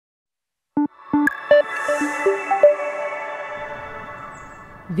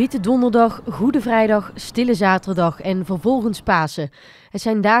Witte Donderdag, Goede Vrijdag, Stille Zaterdag en vervolgens Pasen. Het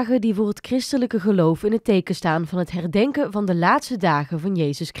zijn dagen die voor het christelijke geloof in het teken staan van het herdenken van de laatste dagen van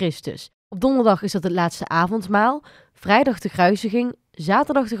Jezus Christus. Op donderdag is dat het Laatste Avondmaal, vrijdag de kruisiging,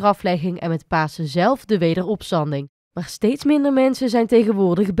 zaterdag de graflegging en met Pasen zelf de wederopstanding. Maar steeds minder mensen zijn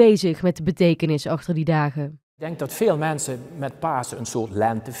tegenwoordig bezig met de betekenis achter die dagen. Ik denk dat veel mensen met Pasen een soort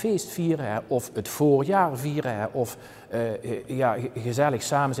lentefeest vieren, of het voorjaar vieren, of gezellig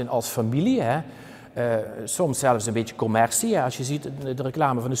samen zijn als familie. Soms zelfs een beetje commercie, als je ziet de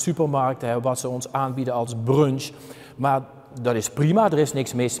reclame van de supermarkt, wat ze ons aanbieden als brunch. Maar dat is prima, er is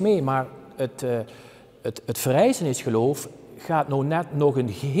niks mis mee, maar het verrijzenisgeloof gaat nou net nog een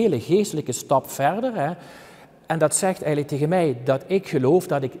hele geestelijke stap verder. En dat zegt eigenlijk tegen mij dat ik geloof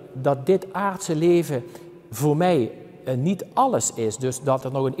dat dit aardse leven voor mij niet alles is, dus dat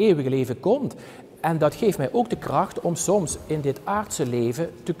er nog een eeuwige leven komt. En dat geeft mij ook de kracht om soms in dit aardse leven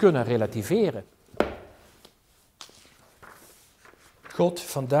te kunnen relativeren. God,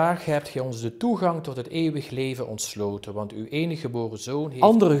 vandaag hebt gij ons de toegang tot het eeuwig leven ontsloten, want uw enige geboren zoon heeft...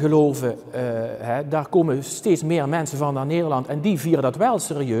 Andere geloven, daar komen steeds meer mensen van naar Nederland en die vieren dat wel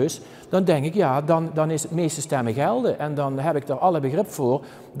serieus. Dan denk ik, ja, dan is het meeste stemmen gelden. En dan heb ik er alle begrip voor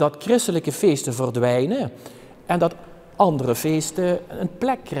dat christelijke feesten verdwijnen en dat andere feesten een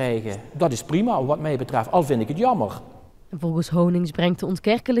plek krijgen. Dat is prima wat mij betreft, al vind ik het jammer. Volgens Honings brengt de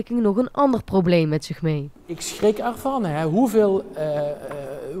Ontkerkelijking nog een ander probleem met zich mee. Ik schrik ervan,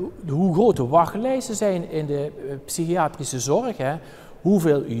 hoe grote wachtlijsten zijn in de psychiatrische zorg.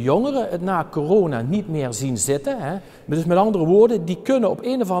 Hoeveel jongeren het na corona niet meer zien zitten. Dus met andere woorden, die kunnen op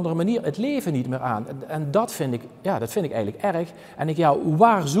een of andere manier het leven niet meer aan. En dat vind ik eigenlijk erg. En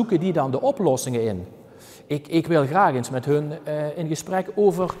waar zoeken die dan de oplossingen in? Ik wil graag eens met hun in gesprek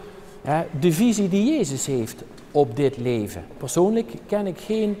over de visie die Jezus heeft op dit leven. Persoonlijk ken ik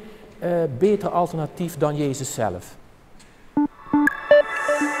geen beter alternatief dan Jezus zelf.